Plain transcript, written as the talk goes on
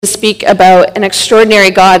speak about an extraordinary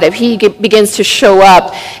God, that he begins to show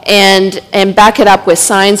up and back it up with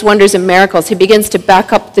signs, wonders, and miracles. He begins to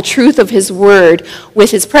back up the truth of his word with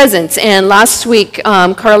his presence. And last week,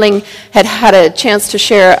 Carling had a chance to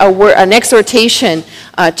share an exhortation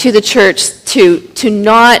to the church to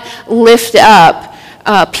not lift up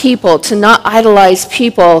people, to not idolize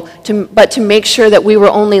people, but to make sure that we were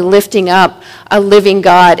only lifting up a living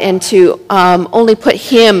God and to only put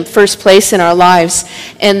him first place in our lives.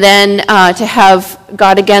 And then to have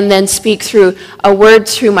God again then speak through a word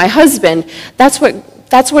through my husband. That's what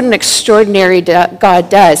an extraordinary God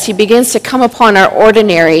does. He begins to come upon our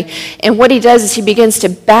ordinary, and what he does is he begins to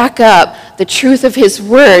back up the truth of his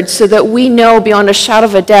word so that we know beyond a shadow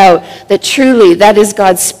of a doubt that truly that is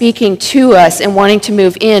God speaking to us and wanting to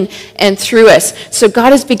move in and through us. So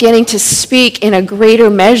God is beginning to speak in a greater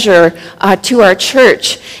measure to our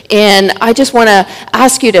church. And I just want to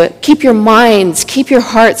ask you to keep your minds, keep your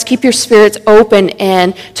hearts, keep your spirits open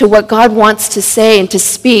and to what God wants to say and to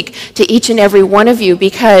speak to each and every one of you.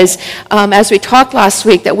 Because as we talked last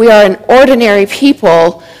week, that we are an ordinary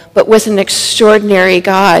people, but with an extraordinary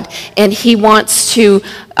God. And he wants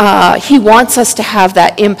us to have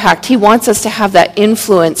that impact. He wants us to have that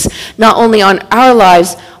influence, not only on our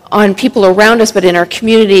lives, on people around us, but in our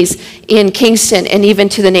communities in Kingston and even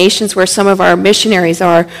to the nations where some of our missionaries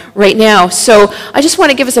are right now. So I just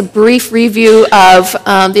want to give us a brief review of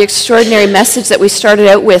the extraordinary message that we started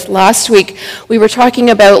out with last week. We were talking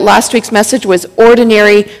about, last week's message was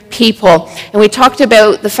ordinary people. And we talked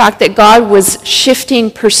about the fact that God was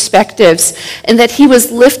shifting perspectives and that he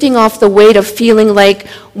was lifting off the weight of feeling like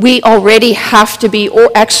we already have to be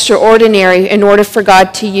extraordinary in order for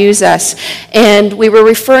God to use us. And we were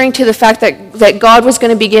referring to the fact that God was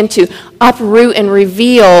going to begin to uproot and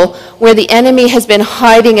reveal where the enemy has been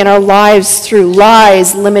hiding in our lives through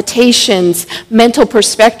lies, limitations, mental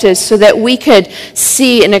perspectives, so that we could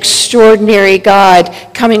see an extraordinary God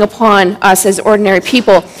coming upon us as ordinary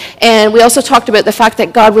people. And we also talked about the fact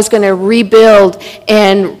that God was going to rebuild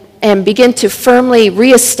and begin to firmly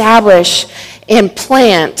reestablish and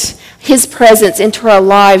plant his presence into our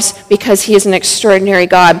lives because he is an extraordinary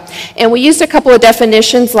God. And we used a couple of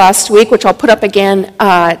definitions last week, which I'll put up again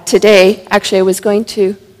today. Actually, I was going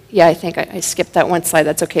to, I think I skipped that one slide.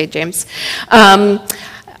 That's okay, James.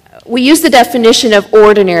 We used the definition of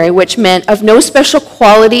ordinary, which meant of no special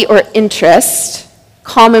quality or interest,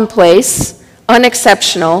 commonplace,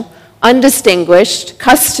 unexceptional, undistinguished,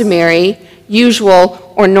 customary,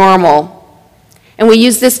 usual, or normal. And we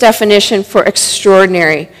use this definition for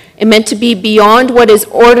extraordinary. It meant to be beyond what is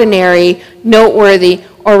ordinary, noteworthy,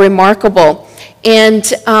 or remarkable. And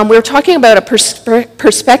we were talking about a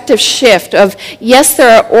perspective shift of, yes, there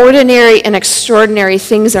are ordinary and extraordinary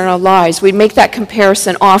things in our lives. We make that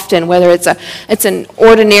comparison often, whether it's an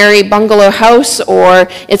ordinary bungalow house or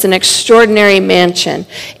it's an extraordinary mansion.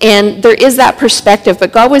 And there is that perspective,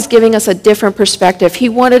 but God was giving us a different perspective. He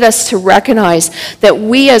wanted us to recognize that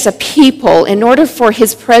we as a people, in order for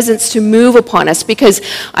his presence to move upon us, because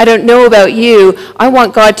I don't know about you, I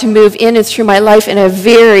want God to move in and through my life in a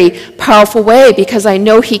very powerful way, because I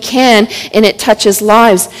know he can, and it touches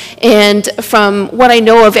lives. And from what I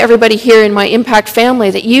know of everybody here in my Impact family,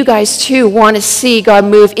 that you guys too want to see God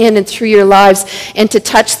move in and through your lives and to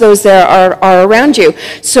touch those that are around you.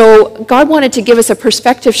 So God wanted to give us a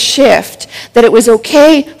perspective shift, that it was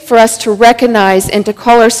okay for us to recognize and to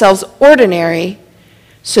call ourselves ordinary,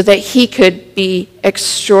 so that he could be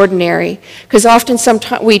extraordinary. Because often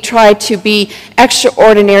sometimes we try to be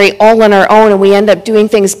extraordinary all on our own, and we end up doing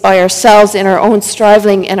things by ourselves in our own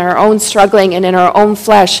striving and our own struggling and in our own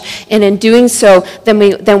flesh. And in doing so, then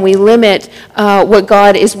we limit what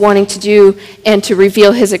God is wanting to do and to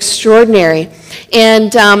reveal his extraordinary.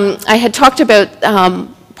 And I had talked about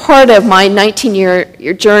part of my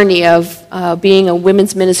 19-year journey of being a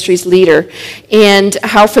women's ministries leader, and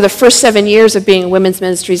how for the first 7 years of being a women's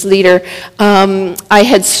ministries leader, I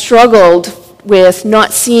had struggled with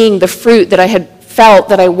not seeing the fruit that I had felt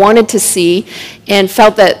that I wanted to see, and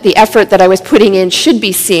felt that the effort that I was putting in should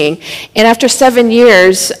be seeing. And after 7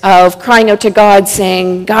 years of crying out to God,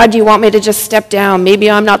 saying, God, do you want me to just step down? Maybe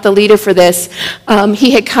I'm not the leader for this.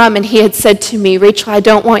 He had come and he had said to me, Rachel, I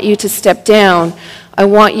don't want you to step down. I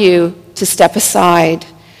want you to step aside.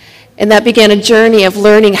 And that began a journey of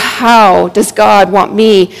learning, how does God want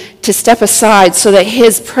me to step aside so that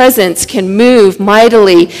his presence can move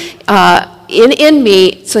mightily in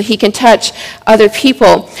me so he can touch other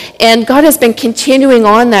people. And God has been continuing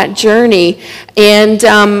on that journey. And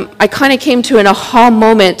I kind of came to an aha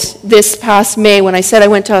moment this past May when I said I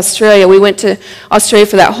went to Australia. We went to Australia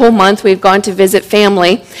for that whole month. We've gone to visit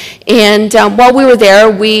family. And while we were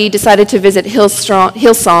there, we decided to visit Hillsong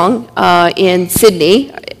in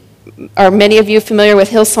Sydney. Are many of you familiar with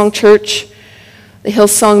Hillsong Church? The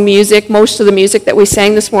Hillsong music, most of the music that we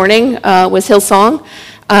sang this morning was Hillsong.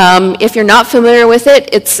 If you're not familiar with it,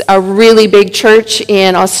 it's a really big church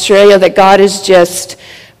in Australia that God is just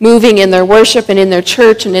moving in their worship and in their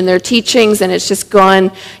church and in their teachings, and it's just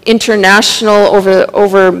gone international over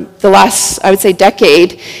the last, I would say,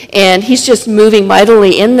 decade, and he's just moving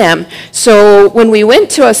mightily in them. So when we went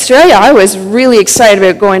to Australia, I was really excited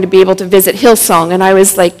about going to be able to visit Hillsong, and I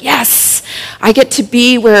was like, yes, I get to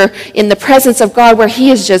be where in the presence of God where he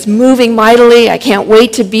is just moving mightily. I can't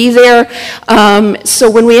wait to be there. So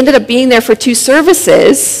when we ended up being there for 2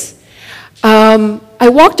 services, I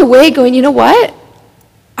walked away going, you know what?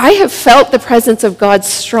 I have felt the presence of God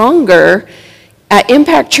stronger at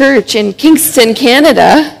Impact Church in Kingston,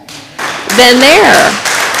 Canada, than there.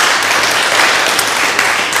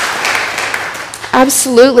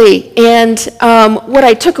 Absolutely. And what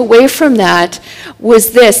I took away from that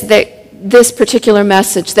was this particular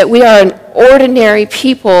message, that we are an ordinary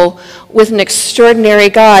people with an extraordinary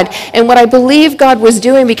God. And what I believe God was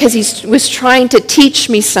doing, because he was trying to teach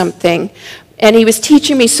me something, and he was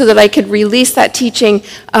teaching me so that I could release that teaching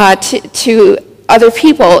to other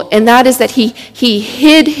people. And that is that he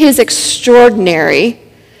hid his extraordinary,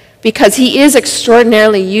 because he is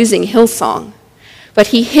extraordinarily using Hillsong. But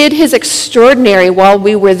he hid his extraordinary while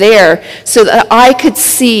we were there so that I could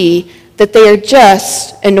see that they are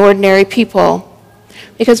just an ordinary people.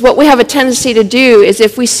 Because what we have a tendency to do is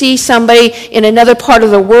if we see somebody in another part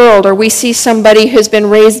of the world, or we see somebody who's been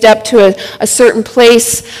raised up to a certain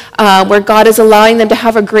place where God is allowing them to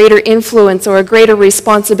have a greater influence or a greater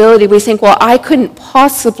responsibility, we think, well, I couldn't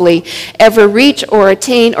possibly ever reach or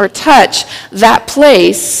attain or touch that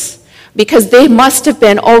place, because they must have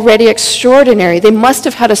been already extraordinary. They must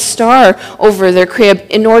have had a star over their crib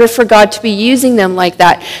in order for God to be using them like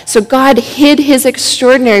that. So God hid his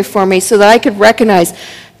extraordinary for me so that I could recognize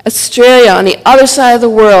Australia on the other side of the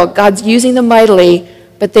world. God's using them mightily,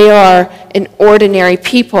 but they are an ordinary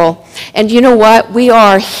people. And you know what? We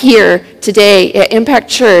are here today at Impact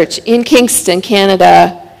Church in Kingston,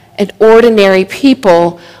 Canada, an ordinary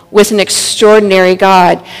people with an extraordinary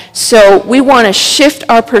God. So we want to shift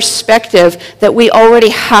our perspective that we already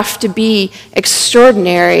have to be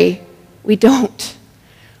extraordinary. We don't.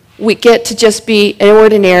 We get to just be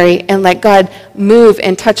ordinary and let God move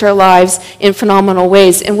and touch our lives in phenomenal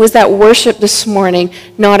ways. And was that worship this morning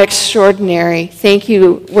not extraordinary? Thank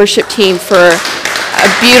you, worship team, for a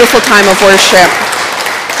beautiful time of worship.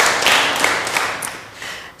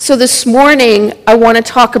 So this morning, I want to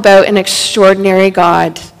talk about an extraordinary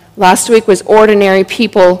God. Last week was ordinary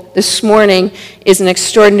people. This morning is an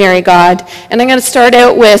extraordinary God. And I'm going to start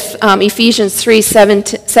out with Ephesians 3, 7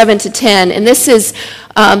 to 10. And this is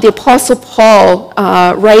the Apostle Paul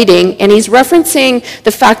writing, and he's referencing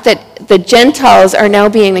the fact that the Gentiles are now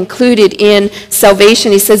being included in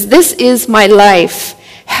salvation. He says, "This is my life,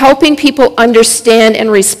 helping people understand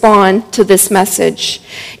and respond to this message.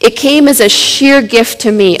 It came as a sheer gift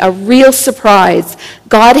to me, a real surprise,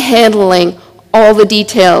 God handling all the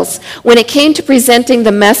details. When it came to presenting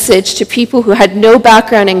the message to people who had no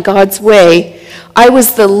background in God's way, I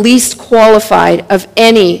was the least qualified of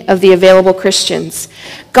any of the available Christians.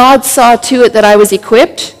 God saw to it that I was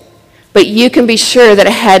equipped, but you can be sure that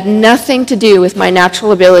it had nothing to do with my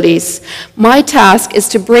natural abilities. My task is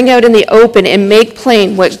to bring out in the open and make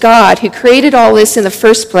plain what God, who created all this in the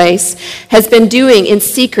first place, has been doing in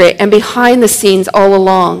secret and behind the scenes all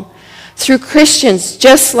along. Through Christians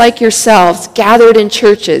just like yourselves gathered in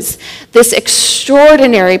churches, this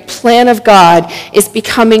extraordinary plan of God is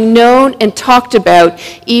becoming known and talked about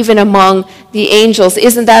even among the angels."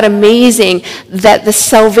 Isn't that amazing that the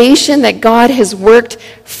salvation that God has worked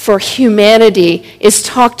for humanity is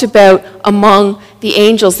talked about among the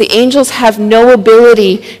angels? The angels have no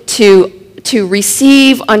ability to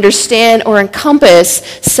receive, understand, or encompass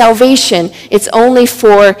salvation. It's only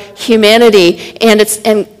for humanity, and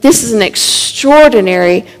this is an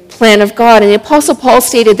extraordinary plan of God. And the Apostle Paul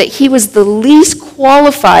stated that he was the least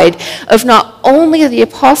qualified of not only the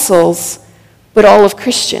apostles, but all of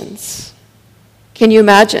Christians. Can you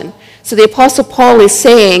imagine? So the Apostle Paul is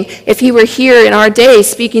saying, if he were here in our day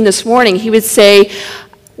speaking this morning, he would say,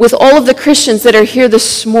 with all of the Christians that are here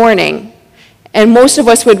this morning, and most of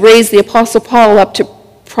us would raise the Apostle Paul up to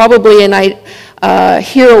probably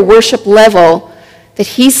hero worship level, that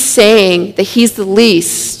he's saying that he's the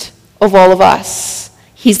least of all of us.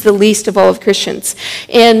 He's the least of all of Christians.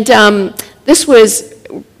 And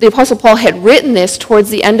the Apostle Paul had written this towards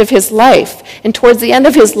the end of his life. And towards the end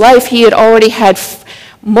of his life, he had already had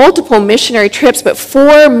multiple missionary trips, but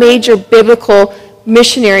 4 major biblical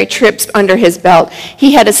missionary trips under his belt.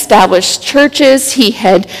 He had established churches. He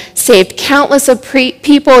had saved countless of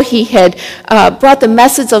people. He had brought the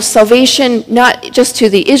message of salvation not just to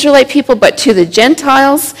the Israelite people, but to the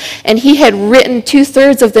Gentiles. And he had written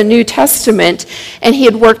 2/3 of the New Testament. And he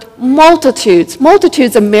had worked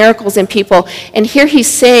multitudes of miracles in people. And here he's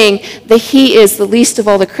saying that he is the least of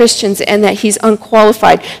all the Christians and that he's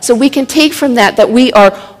unqualified. So we can take from that we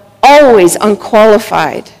are always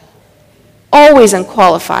unqualified. Always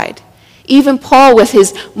unqualified. Even Paul, with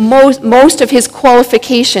his most of his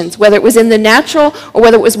qualifications, whether it was in the natural or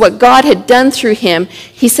whether it was what God had done through him,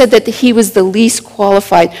 he said that he was the least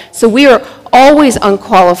qualified. So we are always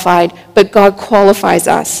unqualified, but God qualifies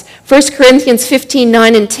us. 1 Corinthians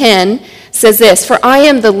 15:9 and 10 says this, "For I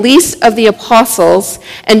am the least of the apostles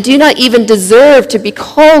and do not even deserve to be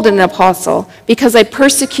called an apostle because I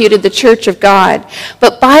persecuted the church of God.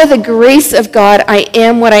 But by the grace of God I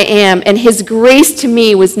am what I am, and his grace to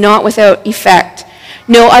me was not without effect.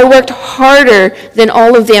 No, I worked harder than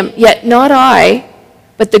all of them, yet not I,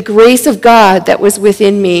 but the grace of God that was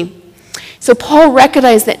within me." So Paul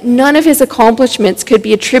recognized that none of his accomplishments could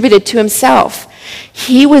be attributed to himself.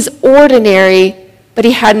 He was ordinary, but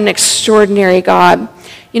he had an extraordinary God.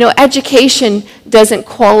 You know, education doesn't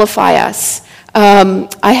qualify us.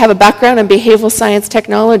 I have a background in behavioral science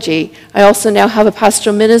technology. I also now have a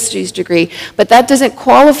pastoral ministries degree. But that doesn't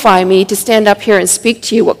qualify me to stand up here and speak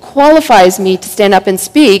to you. What qualifies me to stand up and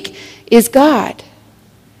speak is God.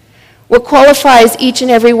 What qualifies each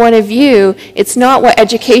and every one of you, it's not what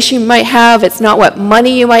education you might have, it's not what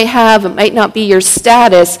money you might have, it might not be your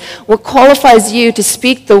status. What qualifies you to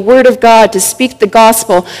speak the word of God, to speak the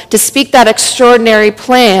gospel, to speak that extraordinary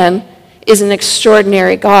plan is an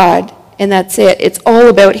extraordinary God. And that's it. It's all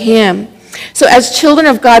about him. So as children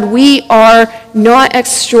of God, we are not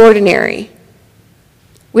extraordinary.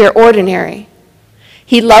 We are ordinary.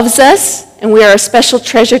 He loves us, and we are a special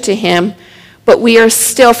treasure to him. But we are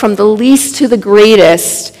still, from the least to the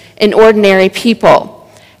greatest, an ordinary people.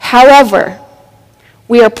 However,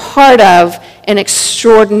 we are part of an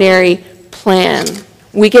extraordinary plan.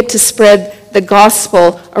 We get to spread the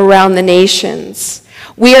gospel around the nations.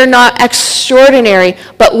 We are not extraordinary,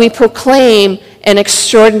 but we proclaim an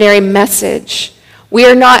extraordinary message. We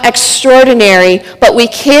are not extraordinary, but we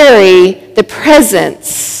carry the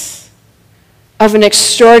presence of an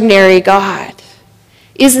extraordinary God.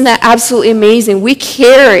 Isn't that absolutely amazing? We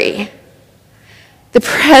carry the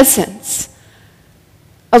presence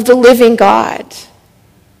of the living God.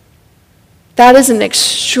 That is an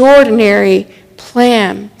extraordinary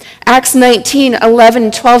plan. Acts 19:11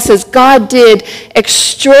 and 12 says, God did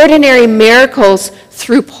extraordinary miracles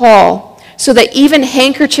through Paul, so that even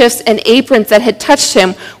handkerchiefs and aprons that had touched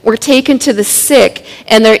him were taken to the sick,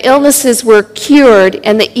 and their illnesses were cured,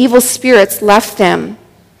 and the evil spirits left them.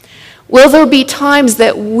 Will there be times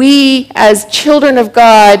that we, as children of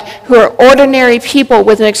God, who are ordinary people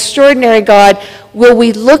with an extraordinary God, will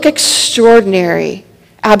we look extraordinary?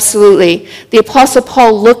 Absolutely. The Apostle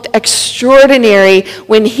Paul looked extraordinary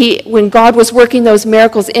when God was working those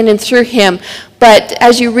miracles in and through him. But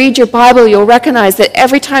as you read your Bible, you'll recognize that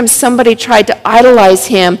every time somebody tried to idolize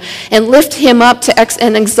him and lift him up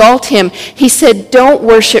and exalt him, he said, "Don't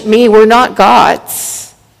worship me. We're not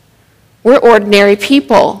gods. We're ordinary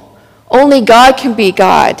people. Only God can be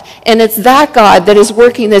God, and it's that God that is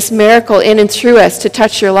working this miracle in and through us to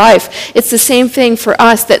touch your life." It's the same thing for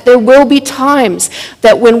us, that there will be times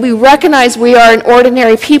that when we recognize we are an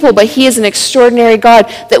ordinary people, but he is an extraordinary God,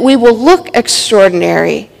 that we will look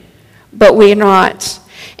extraordinary, but we're not.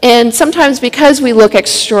 And sometimes because we look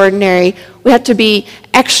extraordinary, we have to be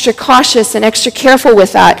extra cautious and extra careful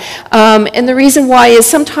with that. And the reason why is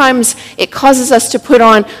sometimes it causes us to put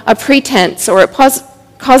on a pretense, or it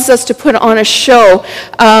causes us to put on a show,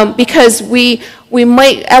 because we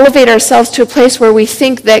might elevate ourselves to a place where we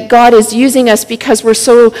think that God is using us because we're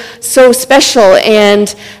so special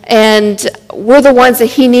and we're the ones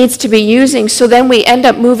that he needs to be using. So then we end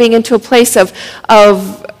up moving into a place of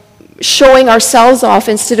showing ourselves off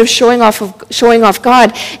instead of showing off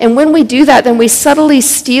God. And when we do that, then we subtly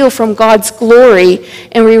steal from God's glory,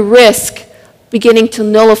 and we risk beginning to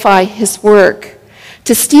nullify his work.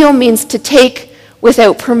 To steal means to take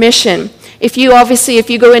without permission. If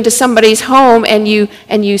you go into somebody's home and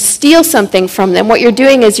you steal something from them, what you're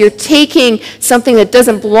doing is you're taking something that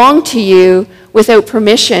doesn't belong to you without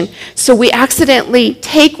permission. So we accidentally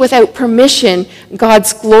take without permission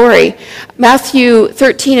God's glory. Matthew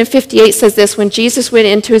 13:58 says this, when Jesus went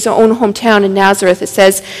into his own hometown in Nazareth, it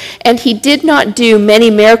says, "And he did not do many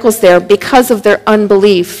miracles there because of their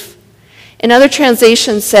unbelief." Another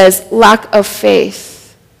translation says, lack of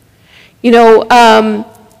faith.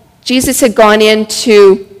 Jesus had gone in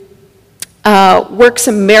to work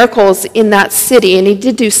some miracles in that city, and he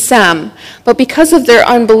did do some. But because of their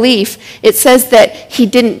unbelief, it says that he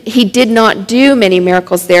did not do many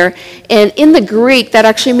miracles there. And in the Greek, that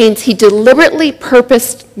actually means he deliberately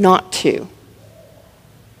purposed not to.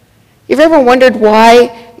 You've ever wondered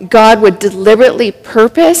why God would deliberately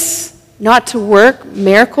purpose not to work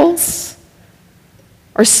miracles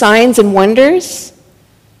or signs and wonders?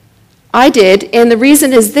 I did, and the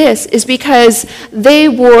reason is this, is because they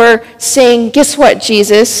were saying, guess what,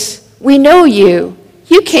 Jesus? We know you.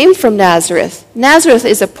 You came from Nazareth. Nazareth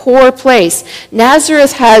is a poor place.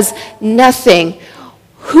 Nazareth has nothing.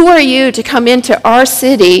 Who are you to come into our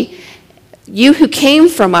city? You who came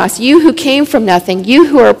from us, you who came from nothing, you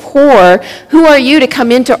who are poor, who are you to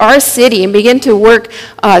come into our city and begin to work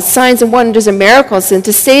signs and wonders and miracles and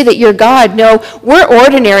to say that you're God? No, we're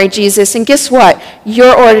ordinary, Jesus, and guess what?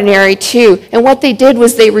 You're ordinary too. And what they did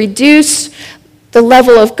was they reduced the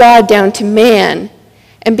level of God down to man.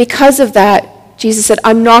 And because of that, Jesus said,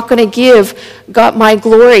 I'm not going to give God my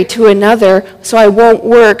glory to another, so I won't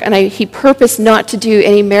work. And he purposed not to do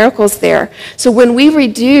any miracles there. So when we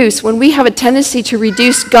have a tendency to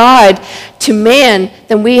reduce God to man,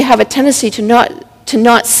 then we have a tendency to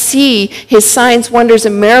not see his signs, wonders,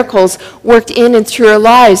 and miracles worked in and through our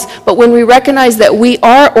lives. But when we recognize that we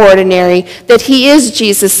are ordinary, that he is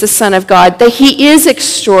Jesus, the Son of God, that he is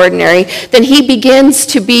extraordinary, then he begins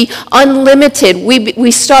to be unlimited.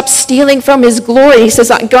 We stop stealing from his glory. He says,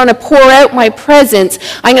 I'm going to pour out my presence.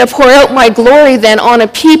 I'm going to pour out my glory then on a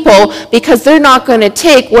people, because they're not going to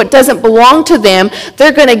take what doesn't belong to them.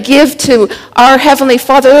 They're going to give to our Heavenly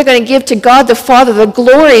Father. They're going to give to God the Father the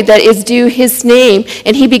glory that is due his name.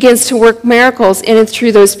 And he begins to work miracles in and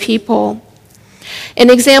through those people.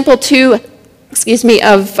 An example, too,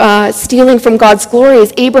 of stealing from God's glory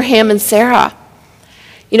is Abraham and Sarah.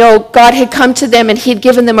 God had come to them and he had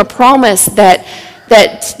given them a promise that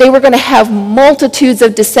they were going to have multitudes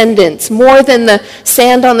of descendants, more than the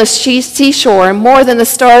sand on the seashore, and more than the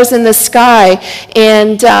stars in the sky,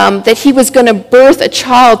 and that he was going to birth a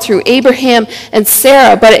child through Abraham and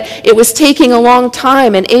Sarah. But it was taking a long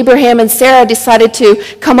time, and Abraham and Sarah decided to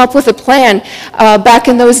come up with a plan. Back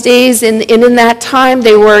in those days, and in that time,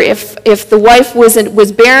 they were, if the wife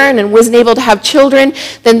was barren and wasn't able to have children,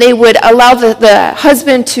 then they would allow the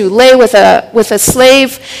husband to lay with a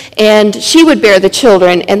slave, and she would bear the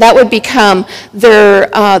children, and that would become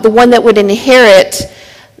the one that would inherit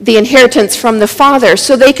the inheritance from the father.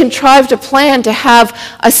 So they contrived a plan to have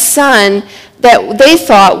a son that they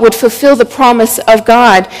thought would fulfill the promise of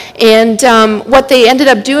God. And what they ended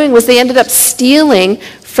up doing was they ended up stealing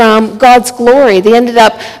from God's glory. They ended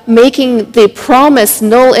up making the promise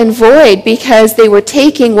null and void because they were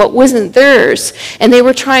taking what wasn't theirs, and they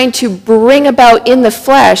were trying to bring about in the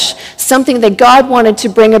flesh something that God wanted to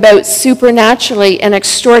bring about supernaturally and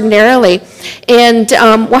extraordinarily. And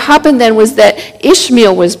what happened then was that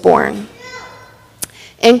Ishmael was born.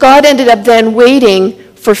 And God ended up then waiting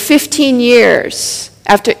for 15 years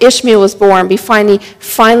after Ishmael was born, he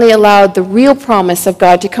finally allowed the real promise of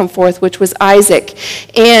God to come forth, which was Isaac.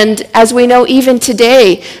 And as we know even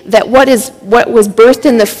today, that what was birthed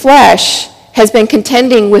in the flesh has been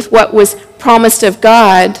contending with what was promised of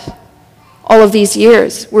God all of these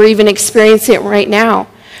years. We're even experiencing it right now.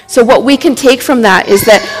 So what we can take from that is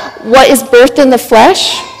that what is birthed in the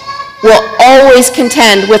flesh will always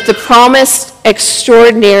contend with the promised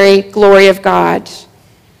extraordinary glory of God.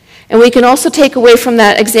 And we can also take away from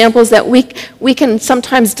that examples that we can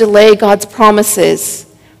sometimes delay God's promises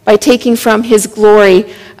by taking from his glory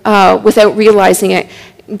without realizing it.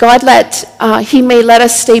 He may let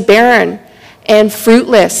us stay barren and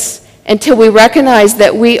fruitless until we recognize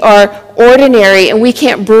that we are ordinary and we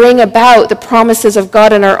can't bring about the promises of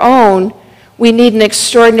God on our own. We need an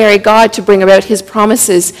extraordinary God to bring about his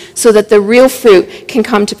promises so that the real fruit can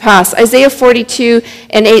come to pass. Isaiah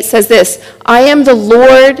 42:8 says this, I am the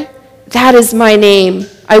Lord, that is my name.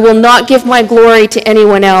 I will not give my glory to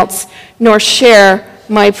anyone else, nor share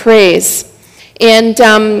my praise. And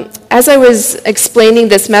as I was explaining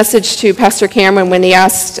this message to Pastor Cameron when he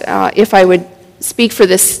asked if I would speak for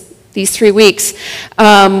this these 3 weeks,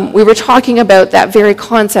 we were talking about that very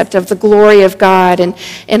concept of the glory of God.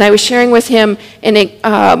 And I was sharing with him in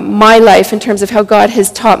my life in terms of how God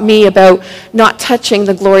has taught me about not touching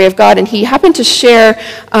the glory of God. And he happened to share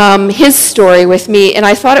his story with me, and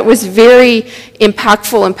I thought it was very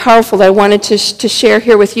impactful and powerful that I wanted to share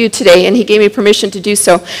here with you today, and he gave me permission to do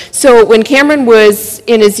so. So when Cameron was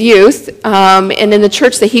in his youth, and in the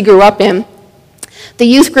church that he grew up in, the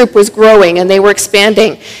youth group was growing and they were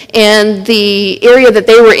expanding, and the area that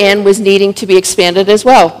they were in was needing to be expanded as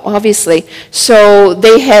well, obviously. So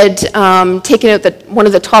they had taken out one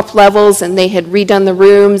of the top levels, and they had redone the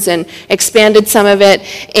rooms and expanded some of it,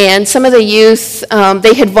 and some of the youth,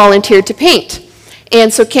 they had volunteered to paint.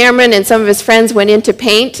 And so Cameron and some of his friends went in to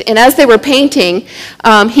paint, and as they were painting,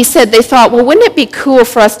 he said they thought, well, wouldn't it be cool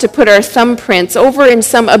for us to put our thumbprints over in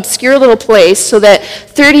some obscure little place so that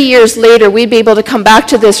 30 years later we'd be able to come back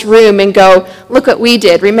to this room and go, look what we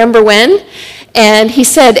did, remember when? And he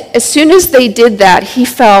said as soon as they did that, he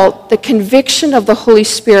felt the conviction of the Holy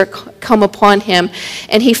Spirit come upon him,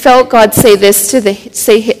 and he felt God say this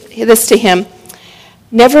to him,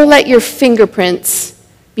 never let your fingerprints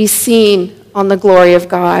be seen on the glory of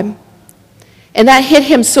God. And that hit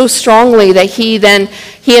him so strongly that he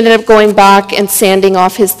ended up going back and sanding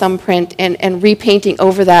off his thumbprint and repainting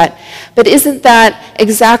over that. But isn't that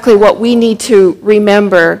exactly what we need to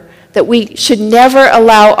remember? That we should never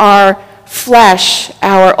allow our flesh,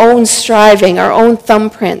 our own striving, our own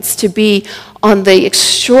thumbprints to be on the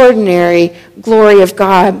extraordinary glory of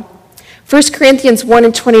God. 1 Corinthians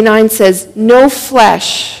 1:29 says, no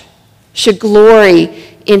flesh should glory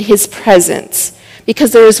in his presence,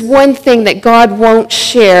 because there is one thing that God won't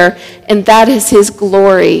share, and that is his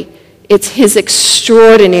glory. It's his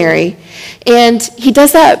extraordinary. And he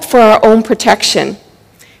does that for our own protection.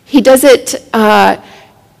 He does it to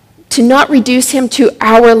not reduce him to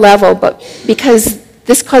our level, but because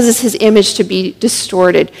this causes his image to be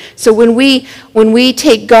distorted. So when we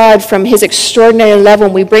take God from his extraordinary level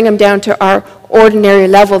and we bring him down to our ordinary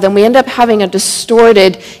level, then we end up having a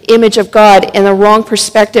distorted image of God and the wrong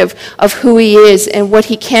perspective of who he is and what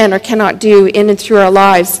he can or cannot do in and through our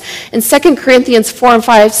lives. And 2 Corinthians 4 and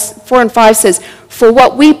 5 says, for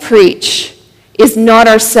what we preach is not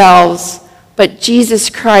ourselves, but Jesus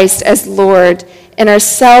Christ as Lord, and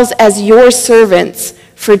ourselves as your servants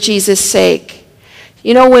for Jesus' sake.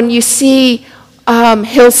 You know, when you see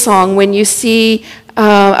Hillsong, when you see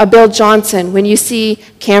Bill Johnson, when you see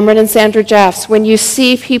Cameron and Sandra Jeffs, when you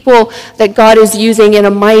see people that God is using in a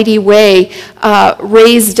mighty way,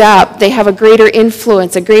 raised up, they have a greater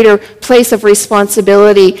influence, a greater place of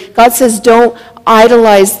responsibility. God says, don't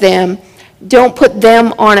idolize them. Don't put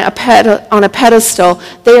them on a pedestal.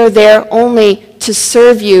 They are there only to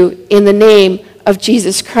serve you in the name of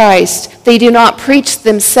Jesus Christ. They do not preach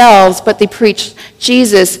themselves, but they preach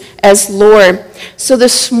Jesus as Lord. So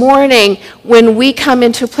this morning, when we come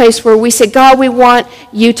into a place where we say, God, we want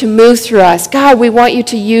you to move through us. God, we want you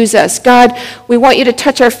to use us. God, we want you to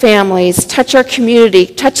touch our families, touch our community,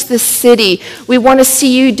 touch this city. We want to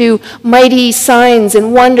see you do mighty signs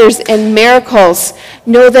and wonders and miracles.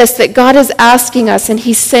 Know this, that God is asking us, and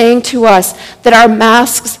he's saying to us that our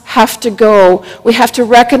masks have to go. We have to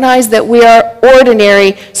recognize that we are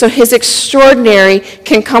ordinary, so his extraordinary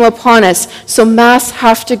can come upon us. So masks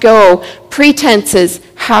have to go. Pretenses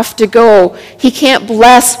have to go. He can't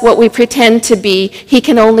bless what we pretend to be. He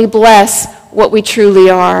can only bless what we truly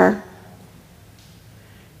are.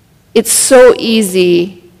 It's so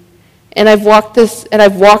easy. And I've walked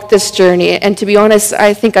this journey, and to be honest,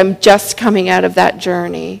 I think I'm just coming out of that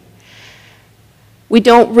journey. We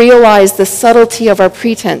don't realize the subtlety of our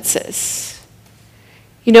pretenses.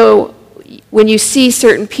 You know, when you see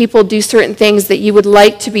certain people do certain things that you would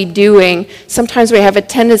like to be doing, sometimes we have a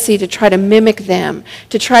tendency to try to mimic them,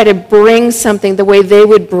 to try to bring something the way they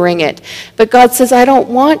would bring it. But God says, I don't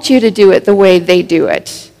want you to do it the way they do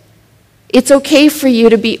it. It's okay for you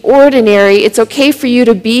to be ordinary. It's okay for you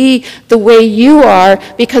to be the way you are,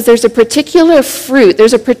 because there's a particular fruit,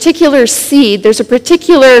 there's a particular seed, there's a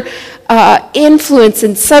particular influence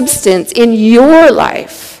and substance in your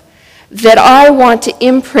life that I want to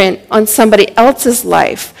imprint on somebody else's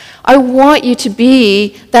life. I want you to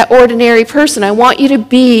be that ordinary person. I want you to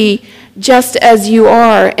be just as you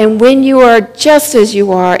are. And when you are just as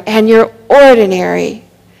you are and you're ordinary,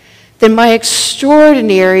 then my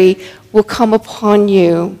extraordinary will come upon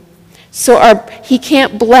you. So he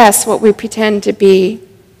can't bless what we pretend to be.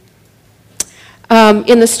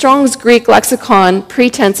 In the Strong's Greek lexicon,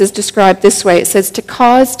 pretense is described this way. It says, to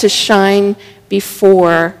cause to shine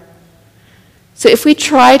before. So if we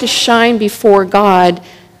try to shine before God,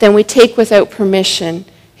 then we take without permission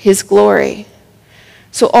his glory.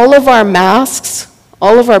 So all of our masks,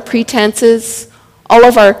 all of our pretenses, all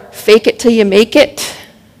of our fake it till you make it,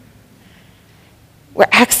 we're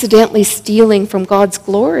accidentally stealing from God's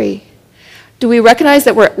glory. Do we recognize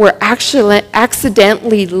that we're actually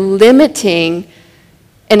accidentally limiting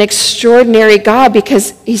an extraordinary God,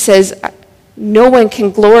 because he says, no one can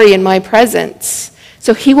glory in my presence.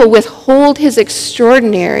 So he will withhold his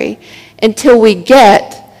extraordinary until we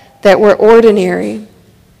get that we're ordinary.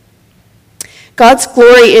 God's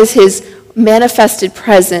glory is his manifested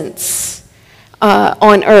presence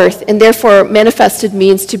on earth, and therefore manifested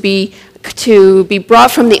means to be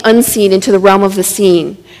brought from the unseen into the realm of the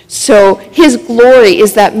seen. So his glory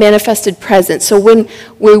is that manifested presence. So when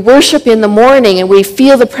we worship in the morning and we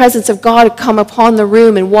feel the presence of God come upon the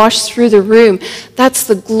room and wash through the room, that's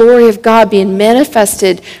the glory of God being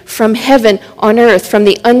manifested from heaven on earth, from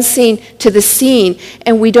the unseen to the seen.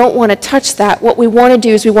 And we don't want to touch that. What we want to do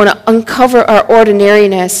is we want to uncover our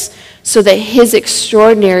ordinariness so that his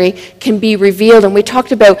extraordinary can be revealed. And we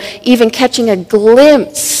talked about even catching a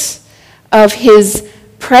glimpse of his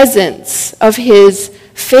presence, of his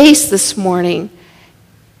face this morning.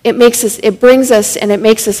 It brings us and it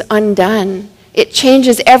makes us undone. It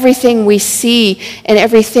changes everything we see and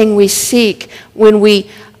everything we seek when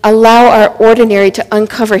we allow our ordinary to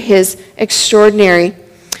uncover his extraordinary.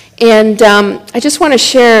 And I just want to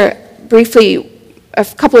share briefly, a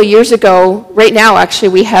couple of years ago, right now actually,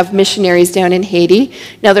 we have missionaries down in Haiti.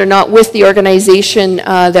 Now they're not with the organization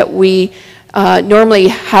that we normally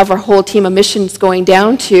have our whole team of missions going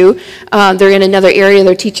down to. They're in another area.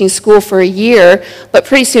 They're teaching school for a year. But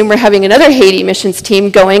pretty soon we're having another Haiti missions team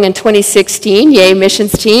going in 2016. Yay,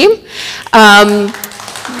 missions team.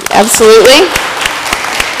 Absolutely.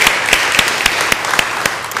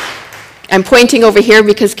 I'm pointing over here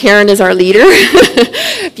because Karen is our leader.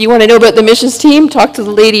 If you want to know about the missions team, talk to the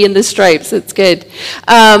lady in the stripes. It's good.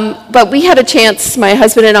 But we had a chance, my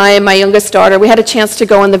husband and I and my youngest daughter, we had a chance to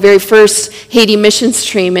go on the very first Haiti missions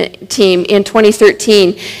team in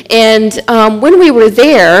 2013. And when we were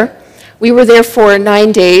there for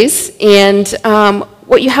 9 days. And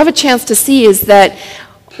what you have a chance to see is that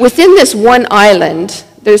within this one island,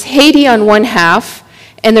 there's Haiti on one half,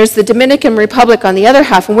 and there's the Dominican Republic on the other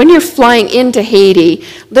half. And when you're flying into Haiti,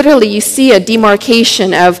 literally you see a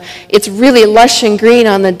demarcation of, it's really lush and green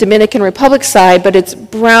on the Dominican Republic side, but it's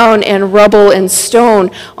brown and rubble and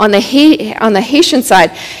stone on the Haitian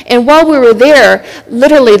side. And while we were there,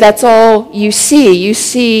 literally that's all you see. You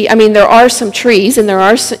see, I mean, there are some trees and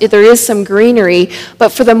there is some greenery, but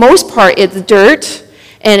for the most part it's dirt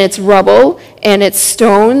and it's rubble and it's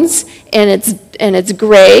stones and it's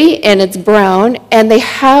gray and it's brown, and they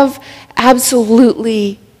have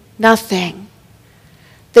absolutely nothing.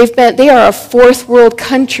 They are a fourth world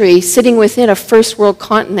country sitting within a first world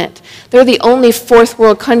continent. They're the only fourth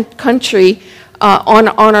world country on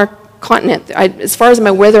our continent. As far as I'm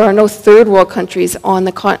aware, there are no third world countries on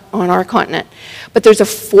our continent. But there's a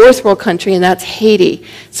fourth world country, and that's Haiti.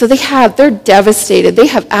 So they're devastated. They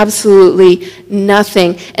have absolutely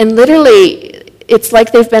nothing. And literally, it's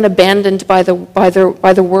like they've been abandoned by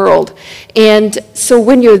the world. And so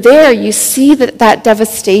when you're there, you see that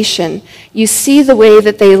devastation. You see the way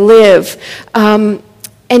that they live. And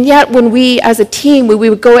yet when we, as a team, we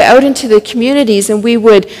would go out into the communities and we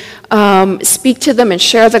would speak to them and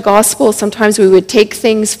share the gospel. Sometimes we would take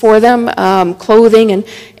things for them, clothing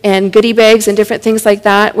and goodie bags and different things like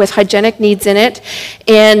that with hygienic needs in it.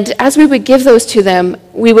 And as we would give those to them,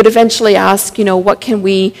 we would eventually ask, what can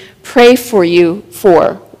we pray for you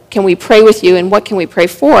for? Can we pray with you, and what can we pray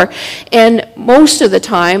for? And most of the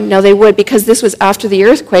time, now they would, because this was after the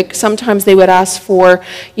earthquake, sometimes they would ask for,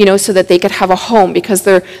 so that they could have a home, because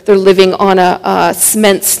they're living on a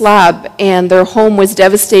cement slab and their home was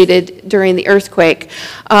devastated during the earthquake.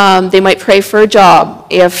 They might pray for a job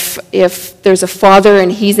if there's a father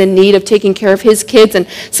and he's in need of taking care of his kids, and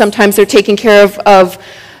sometimes they're taking care of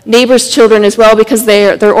neighbors' children as well, because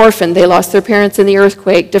they're orphaned. They lost their parents in the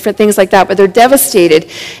earthquake, different things like that, but they're devastated.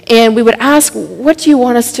 And we would ask, what do you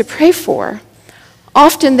want us to pray for?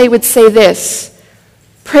 Often they would say this: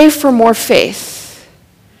 pray for more faith.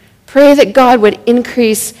 Pray that God would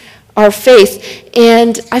increase our faith.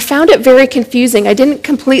 And I found it very confusing. I didn't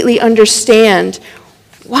completely understand,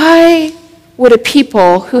 why would a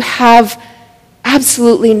people who have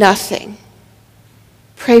absolutely nothing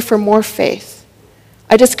pray for more faith?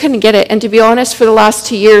 I just couldn't get it. And to be honest, for the last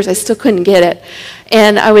 2 years, I still couldn't get it.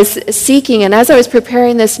 And I was seeking, and as I was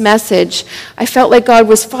preparing this message, I felt like God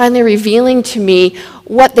was finally revealing to me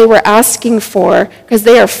what they were asking for, because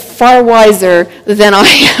they are far wiser than I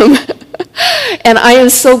am. And I am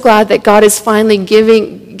so glad that God is finally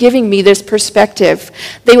giving giving me this perspective.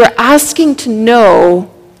 They were asking to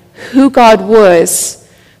know who God was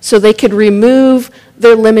so they could remove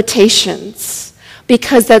their limitations,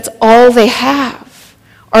 because that's all they have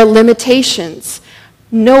are limitations.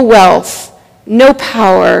 No wealth, no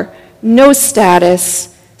power, no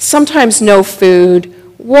status, sometimes no food.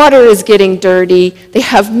 Water is getting dirty. They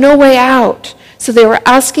have no way out. So they were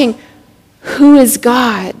asking, who is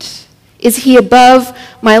God? Is he above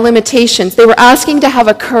my limitations? They were asking to have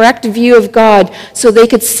a correct view of God so they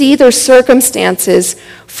could see their circumstances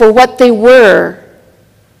for what they were,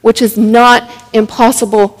 which is not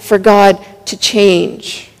impossible for God to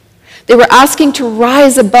change. They were asking to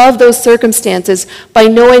rise above those circumstances by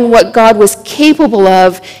knowing what God was capable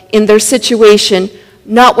of in their situation,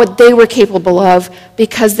 not what they were capable of,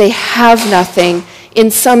 because they have nothing. In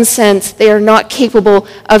some sense, they are not capable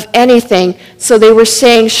of anything. So they were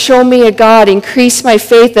saying, show me a God, increase my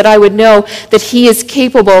faith that I would know that he is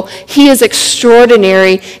capable. He is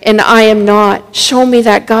extraordinary, and I am not. Show me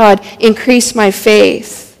that God, increase my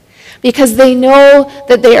faith. Because they know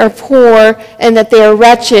that they are poor and that they are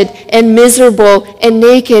wretched and miserable and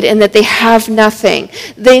naked and that they have nothing.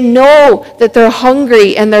 They know that they're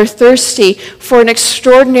hungry and they're thirsty for an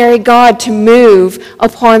extraordinary God to move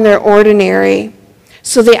upon their ordinary.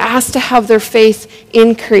 So they ask to have their faith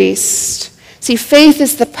increased. See, faith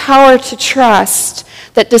is the power to trust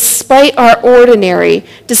that despite our ordinary,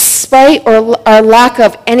 despite our lack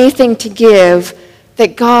of anything to give,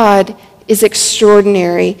 that God is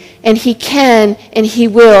extraordinary, and he can and he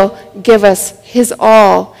will give us his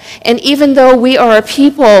all. And even though we are a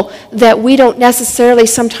people that we don't necessarily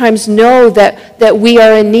sometimes know that we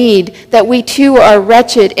are in need, that we too are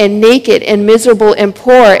wretched and naked and miserable and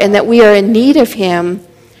poor, and that we are in need of him,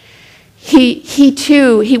 he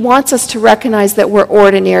too wants us to recognize that we're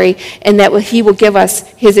ordinary and that he will give us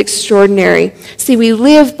his extraordinary. See, we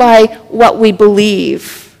live by what we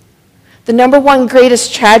believe. The number one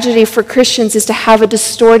greatest tragedy for Christians is to have a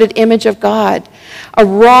distorted image of God, a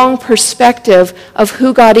wrong perspective of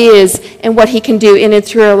who God is and what he can do in and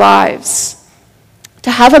through our lives.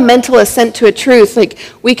 To have a mental assent to a truth, like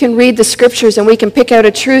we can read the scriptures and we can pick out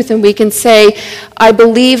a truth and we can say, I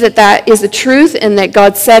believe that that is the truth and that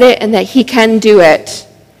God said it and that he can do it.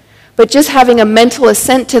 But just having a mental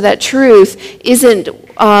assent to that truth isn't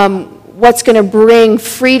what's going to bring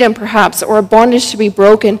freedom, perhaps, or a bondage to be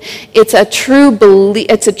broken. It's a true belief.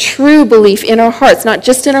 It's a true belief in our hearts, not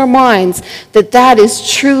just in our minds, that that is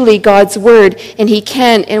truly God's word, and he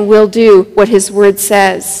can and will do what his word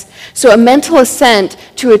says. So a mental assent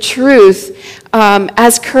to a truth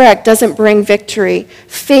as correct doesn't bring victory.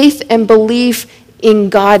 Faith and belief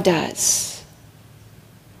in God does.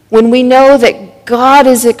 When we know that God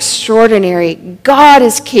is extraordinary, God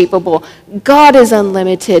is capable, God is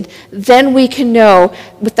unlimited, then we can know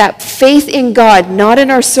with that faith in God, not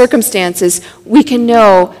in our circumstances, we can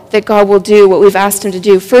know that God will do what we've asked him to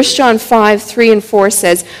do. 1 John 5:3-4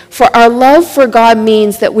 says, for our love for God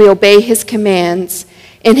means that we obey his commands,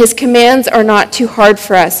 and his commands are not too hard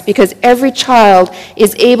for us, because every child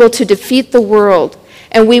is able to defeat the world,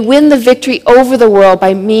 and we win the victory over the world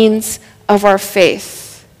by means of our faith.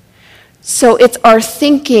 So it's our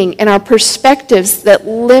thinking and our perspectives that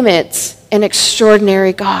limits an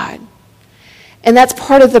extraordinary God. And that's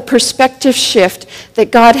part of the perspective shift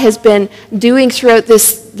that God has been doing throughout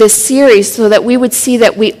this series, so that we would see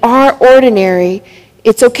that we are ordinary.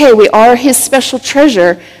 It's okay, we are his special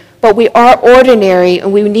treasure, but we are ordinary,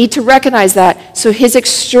 and we need to recognize that so his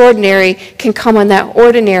extraordinary can come on that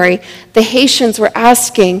ordinary. The Haitians were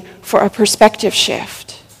asking for a perspective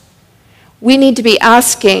shift. We need to be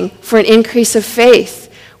asking for an increase of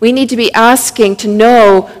faith. We need to be asking to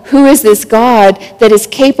know who is this God that is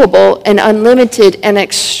capable and unlimited and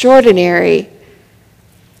extraordinary.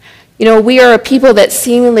 You know, we are a people that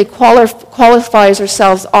seemingly qualifies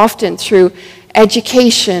ourselves often through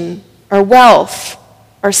education, our wealth,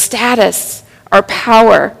 our status, our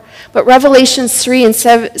power. But Revelation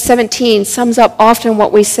 3:17 sums up often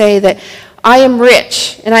what we say, that I am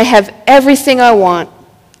rich and I have everything I want.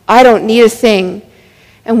 I don't need a thing.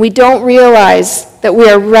 And we don't realize that we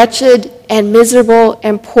are wretched and miserable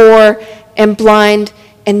and poor and blind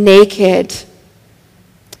and naked.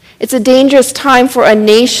 It's a dangerous time for a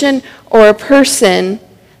nation or a person,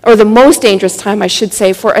 or the most dangerous time, I should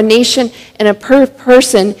say, for a nation and a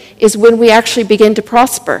person is when we actually begin to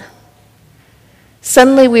prosper.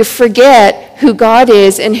 Suddenly we forget who God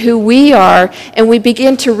is and who we are, and we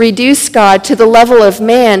begin to reduce God to the level of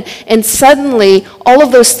man, and suddenly all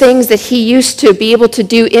of those things that he used to be able to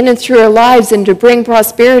do in and through our lives and to bring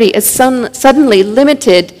prosperity is suddenly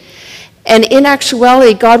limited, And in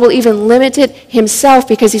actuality, God will even limit it himself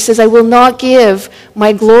because he says, I will not give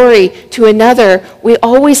my glory to another. We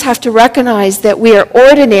always have to recognize that we are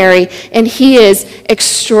ordinary and he is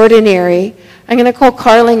extraordinary. I'm going to call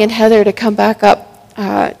Carling and Heather to come back up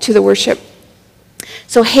to the worship.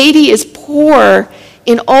 So Haiti is poor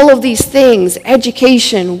in all of these things,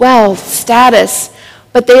 education, wealth, status,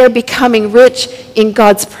 but they are becoming rich in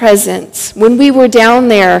God's presence. When we were down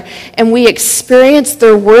there and we experienced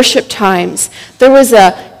their worship times, there was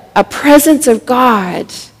a presence of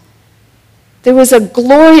God. There was a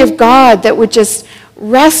glory of God that would just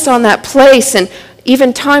rest on that place. And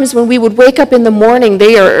even times when we would wake up in the morning,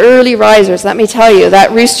 they are early risers, let me tell you,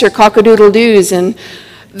 that rooster cock-a-doodle-doos, and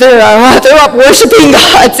they're up worshiping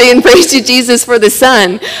God, saying, praise you, Jesus, for the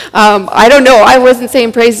sun. I don't know. I wasn't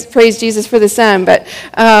saying praise Jesus for the sun, but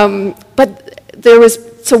there was,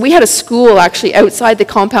 so we had a school actually outside the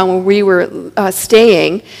compound where we were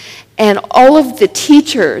staying, and all of the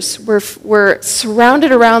teachers were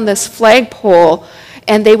surrounded around this flagpole,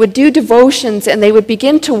 and they would do devotions, and they would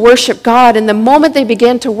begin to worship God, and the moment they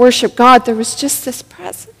began to worship God, there was just this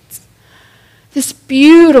presence. This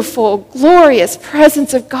beautiful, glorious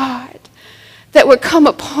presence of God that would come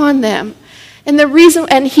upon them. And the reason,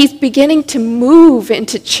 and he's beginning to move and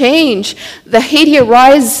to change. The Haiti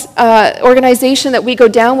Arise organization that we go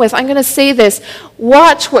down with, I'm going to say this,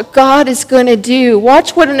 watch what God is going to do.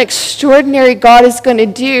 Watch what an extraordinary God is going to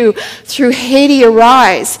do through Haiti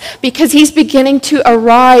Arise, because he's beginning to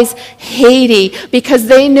arise Haiti, because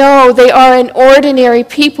they know they are an ordinary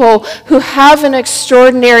people who have an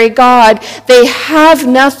extraordinary God. They have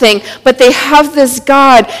nothing, but they have this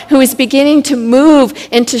God who is beginning to move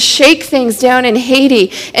and to shake things down in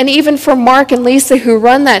Haiti. And even for Mark and Lisa who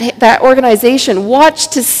run that organization, watch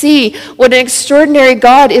to see what an extraordinary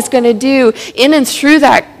God is going to do in and through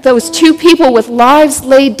those two people with lives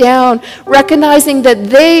laid down, recognizing that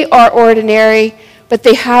they are ordinary, but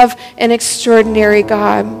they have an extraordinary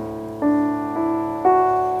God.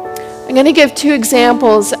 I'm going to give two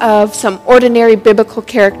examples of some ordinary biblical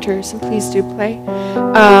characters, and please do play,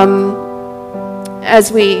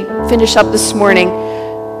 as we finish up this morning.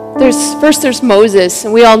 There's Moses,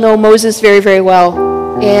 and we all know Moses very, very well.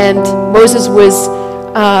 And Moses was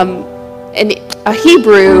a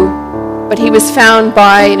Hebrew, but he was found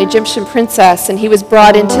by an Egyptian princess, and he was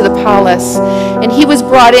brought into the palace. And he was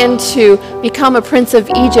brought in to become a prince of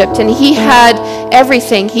Egypt, and he had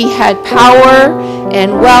everything. He had power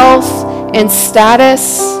and wealth and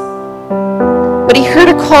status. But he heard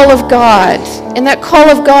a call of God, and that call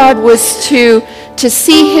of God was to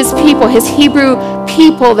see his people, his Hebrew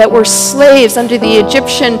people that were slaves under the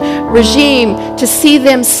Egyptian regime, to see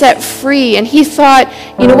them set free. And he thought,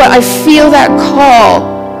 you know what, I feel that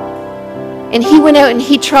call. And he went out and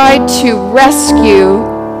he tried to rescue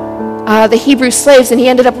the Hebrew slaves, and he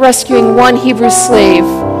ended up rescuing one Hebrew slave.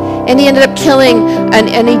 And he ended up killing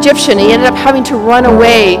an Egyptian. He ended up having to run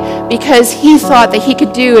away because he thought that he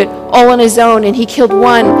could do it all on his own, and he killed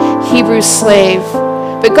one Hebrew slave.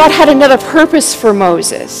 But God had another purpose for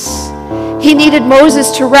Moses. He needed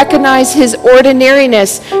Moses to recognize his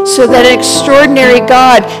ordinariness so that an extraordinary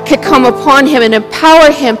God could come upon him and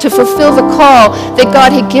empower him to fulfill the call that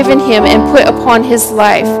God had given him and put upon his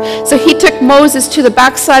life. So he took Moses to the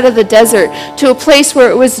backside of the desert, to a place where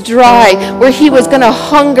it was dry, where he was going to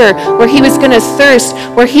hunger, where he was going to thirst,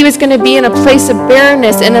 where he was going to be in a place of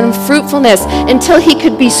barrenness and unfruitfulness until he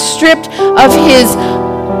could be stripped of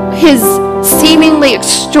his seemingly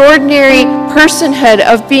extraordinary personhood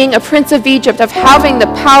of being a prince of Egypt, of having the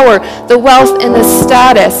power, the wealth, and the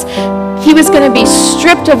status. He was going to be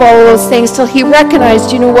stripped of all of those things till he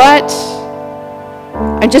recognized, you know what?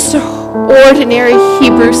 I'm just an ordinary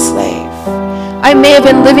Hebrew slave. I may have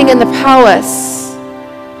been living in the palace,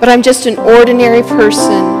 but I'm just an ordinary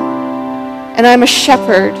person. And I'm a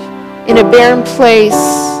shepherd in a barren place.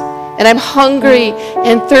 And I'm hungry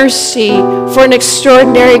and thirsty for an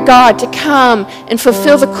extraordinary God to come and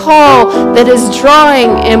fulfill the call that is drawing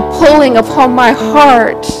and pulling upon my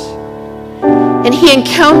heart. And he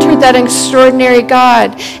encountered that extraordinary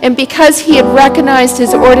God. And because he had recognized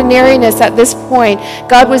his ordinariness at this point,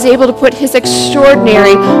 God was able to put his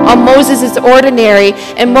extraordinary on Moses' ordinary.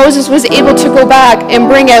 And Moses was able to go back and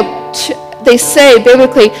bring out, they say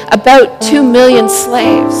biblically, about 2 million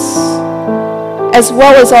slaves, as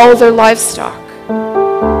well as all of their livestock.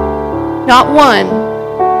 Not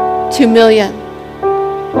 1, 2 million.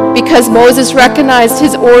 Because Moses recognized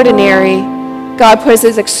his ordinary, God puts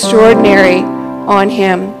his extraordinary on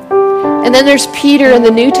him. And then there's Peter in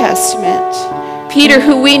the New Testament. Peter,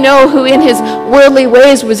 who we know, who in his worldly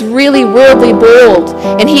ways was really worldly bold.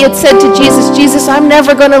 And he had said to Jesus, Jesus, I'm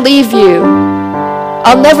never going to leave you.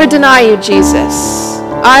 I'll never deny you, Jesus.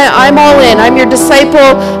 I'm all in. I'm your disciple.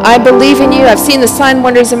 I believe in you. I've seen the sign,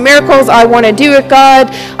 wonders, and miracles. I want to do it, God.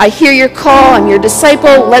 I hear your call. I'm your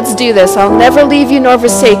disciple. Let's do this. I'll never leave you nor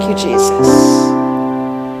forsake you, Jesus.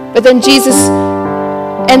 But then Jesus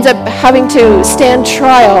ends up having to stand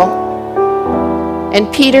trial.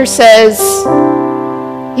 And Peter says,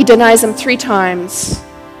 he denies him 3 times,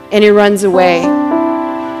 and he runs away.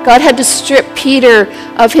 God had to strip Peter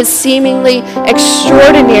of his seemingly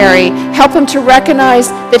extraordinary, help him to recognize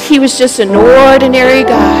that he was just an ordinary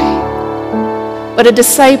guy, but a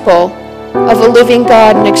disciple of a living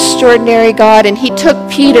God, an extraordinary God. And he took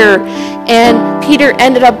Peter, and Peter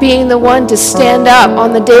ended up being the one to stand up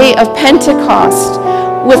on the day of Pentecost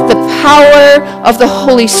with the power of the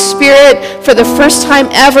Holy Spirit for the first time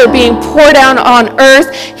ever being poured down on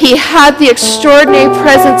earth. He had the extraordinary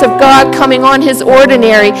presence of God coming on his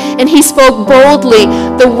ordinary, and he spoke boldly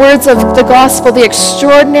the words of the gospel, the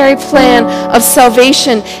extraordinary plan of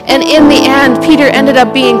salvation. And in the end, Peter ended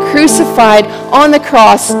up being crucified on the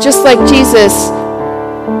cross, just like Jesus.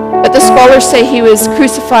 But the scholars say he was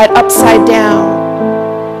crucified upside down.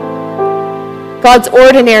 God's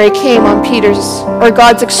ordinary came on Peter's, or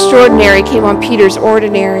God's extraordinary came on Peter's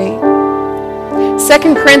ordinary.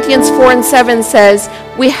 2 Corinthians 4:7 says,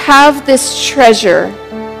 we have this treasure,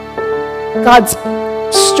 God's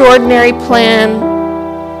extraordinary plan,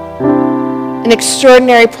 an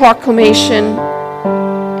extraordinary proclamation,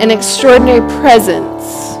 an extraordinary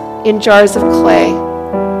presence in jars of clay.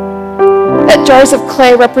 That jars of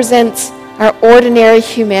clay represents our ordinary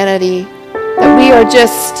humanity, that we are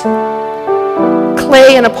just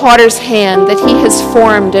clay in a potter's hand that he has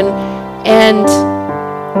formed, and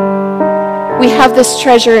we have this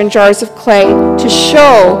treasure in jars of clay to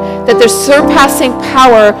show that the surpassing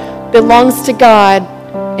power belongs to God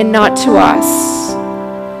and not to us.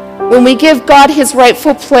 When we give God his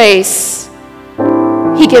rightful place,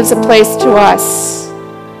 he gives a place to us.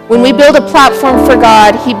 When we build a platform for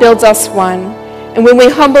God, he builds us one. And when we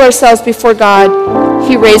humble ourselves before God,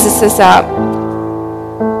 he raises us up.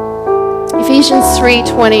 Ephesians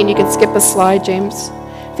 3:20, and you can skip a slide, James.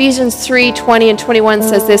 Ephesians 3:20 and 21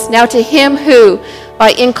 says this, now to him who,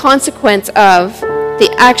 by in consequence of the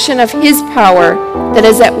action of his power that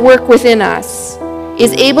is at work within us,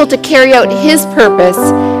 is able to carry out his purpose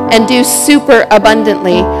and do super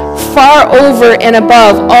abundantly, far over and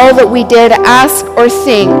above all that we dare to ask or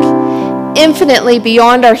think, infinitely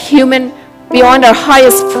beyond our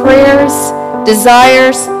highest prayers,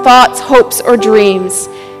 desires, thoughts, hopes, or dreams.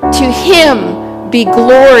 To him be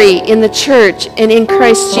glory in the church and in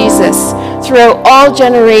Christ Jesus throughout all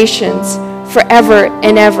generations, forever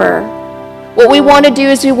and ever. What we want to do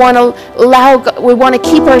is we want to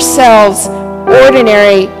keep ourselves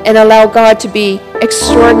ordinary and allow God to be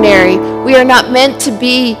extraordinary. We are not meant to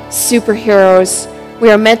be superheroes. We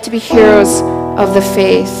are meant to be heroes of the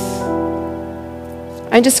faith.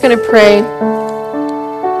 I'm just going to pray.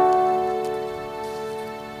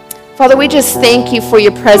 Father, we just thank you for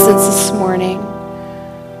your presence this morning.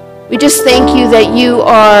 We just thank you that you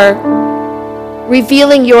are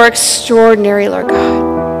revealing your extraordinary, Lord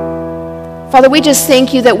God. Father, we just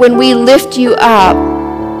thank you that when we lift you up,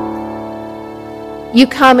 you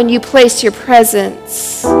come and you place your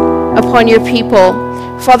presence upon your people.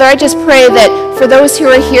 Father, I just pray that for those who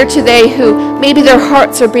are here today who maybe their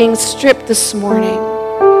hearts are being stripped this morning,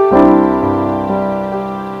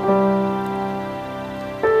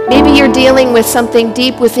 maybe you're dealing with something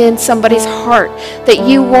deep within somebody's heart that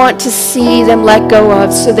you want to see them let go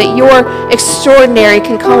of so that your extraordinary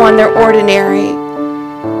can come on their ordinary.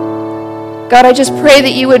 God, I just pray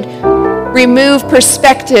that you would remove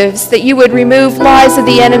perspectives, that you would remove lies of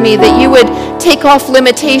the enemy, that you would take off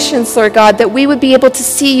limitations, Lord God, that we would be able to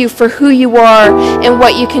see you for who you are and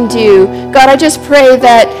what you can do. God, I just pray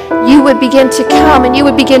that you would begin to come and you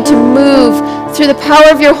would begin to move through the power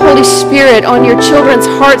of your Holy Spirit on your children's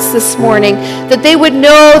hearts this morning, that they would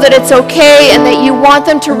know that it's okay and that you want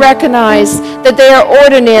them to recognize that they are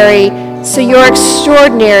ordinary, so your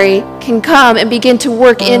extraordinary can come and begin to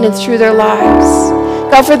work in and through their lives.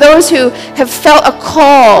 God, for those who have felt a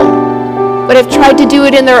call but have tried to do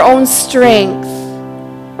it in their own strength,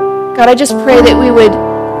 God, I just pray that we would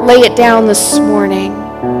lay it down this morning.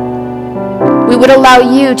 We would allow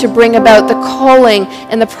you to bring about the calling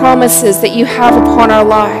and the promises that you have upon our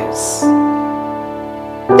lives.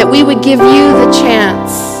 That we would give you the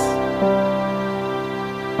chance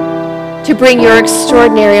to bring your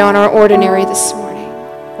extraordinary on our ordinary this morning.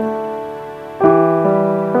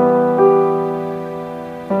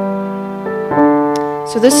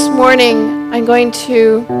 So this morning, I'm going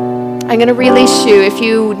to release you. If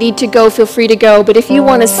you need to go, feel free to go. But if you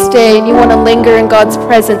want to stay and you want to linger in God's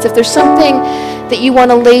presence, if there's something that you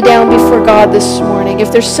want to lay down before God this morning,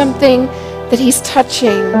 if there's something that He's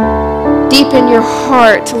touching deep in your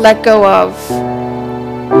heart to let go of,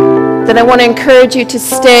 then I want to encourage you to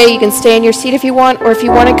stay. You can stay in your seat if you want, or if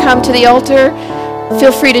you want to come to the altar,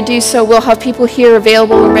 feel free to do so. We'll have people here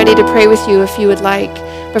available and ready to pray with you if you would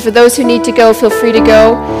like. But for those who need to go, feel free to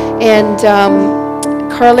go. And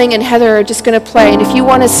Carling and Heather are just going to play. And if you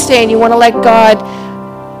want to stay and you want to let God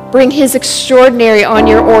bring His extraordinary on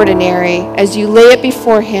your ordinary as you lay it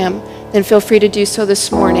before Him, then feel free to do so this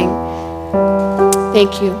morning.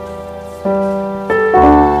 Thank you.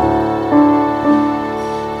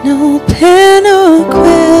 No pen or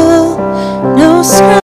quill, no scribe.